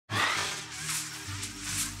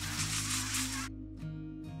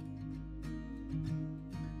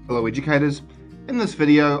Hello educators, in this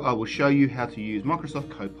video I will show you how to use Microsoft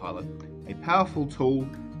CoPilot, a powerful tool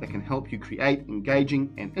that can help you create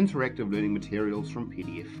engaging and interactive learning materials from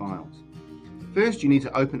PDF files. First, you need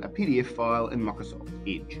to open a PDF file in Microsoft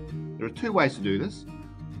Edge. There are two ways to do this.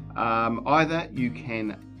 Either you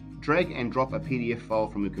can drag and drop a PDF file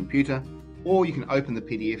from your computer, or you can open the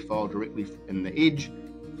PDF file directly in the Edge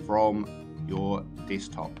from your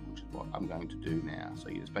desktop, which is what I'm going to do now. So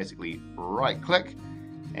you just basically right click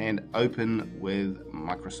and open with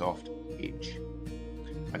Microsoft Edge.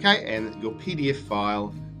 Okay, and your PDF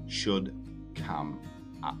file should come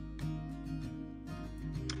up.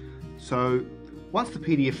 So once the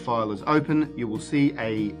PDF file is open, you will see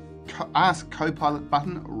a Ask CoPilot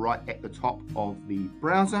button right at the top of the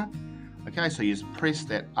browser. Okay, so you just press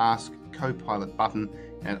that Ask CoPilot button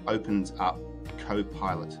and it opens up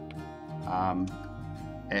CoPilot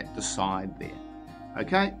at the side there.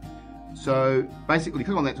 Okay, so basically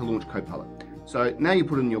click on that to launch CoPilot. So now you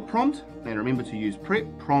put in your prompt, and remember to use prep,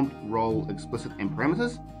 prompt, role, explicit, and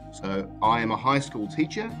parameters. So I am a high school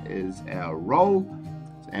teacher is our role,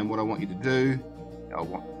 and what I want you to do, I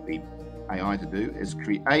want the AI to do, is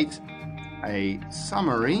create a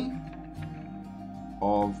summary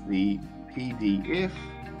of the PDF,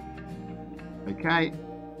 okay,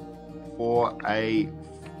 for a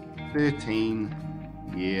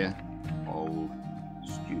 13-year-old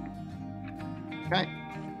student. Okay,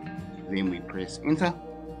 then we press enter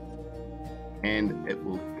and it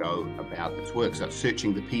will go about its work. So it's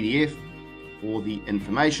searching the PDF for the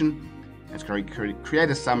information. It's going to create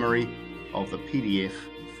a summary of the PDF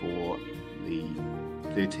for the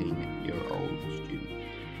 13-year-old student.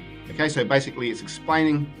 Okay, so basically it's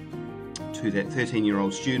explaining to that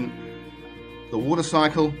 13-year-old student the water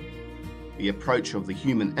cycle, the approach of the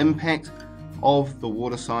human impact of the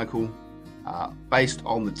water cycle based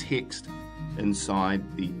on the text inside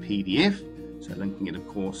the PDF, so linking it of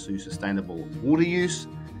course to sustainable water use,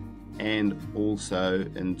 and also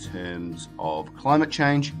in terms of climate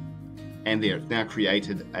change, and there it's now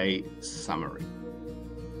created a summary.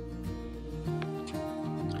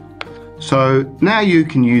 So now you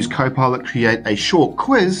can use CoPilot to create a short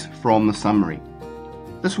quiz from the summary.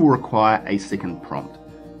 This will require a second prompt.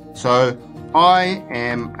 So I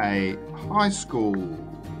am a high school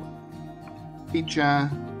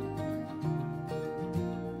teacher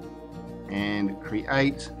and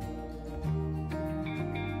create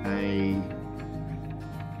a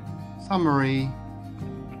summary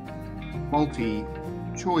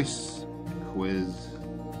multi-choice quiz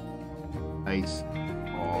based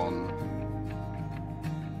on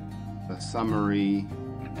the summary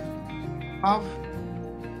above.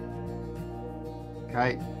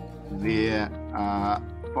 Okay, there are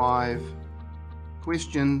 5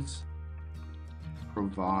 questions.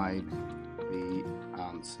 Provide the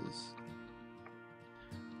answers.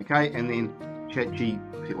 Okay, and then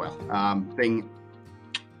Bing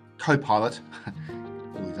CoPilot,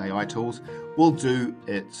 all these AI tools, will do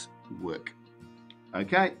its work.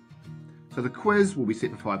 Okay, so the quiz will be set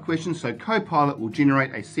for 5 questions. So CoPilot will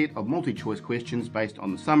generate a set of multi-choice questions based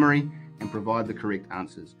on the summary and provide the correct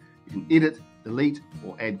answers. You can edit, delete,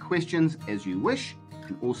 or add questions as you wish. You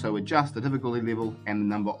can also adjust the difficulty level and the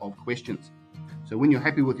number of questions. So when you're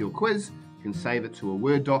happy with your quiz, you can save it to a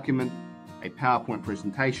Word document, a PowerPoint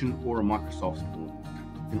presentation, or a Microsoft form.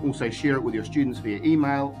 You can also share it with your students via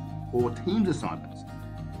email or Teams assignments.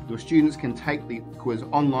 Your students can take the quiz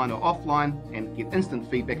online or offline and get instant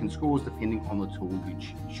feedback and scores depending on the tool you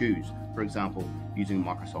choose, for example, using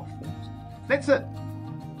Microsoft Forms. That's it.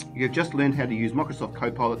 You have just learned how to use Microsoft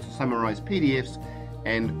CoPilot to summarize PDFs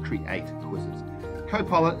and create quizzes.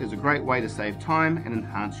 CoPilot is a great way to save time and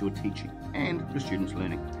enhance your teaching and your students'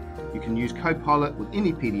 learning. You can use CoPilot with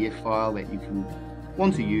any PDF file that you can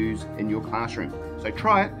want to use in your classroom. So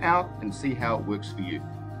try it out and see how it works for you.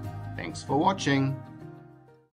 Thanks for watching.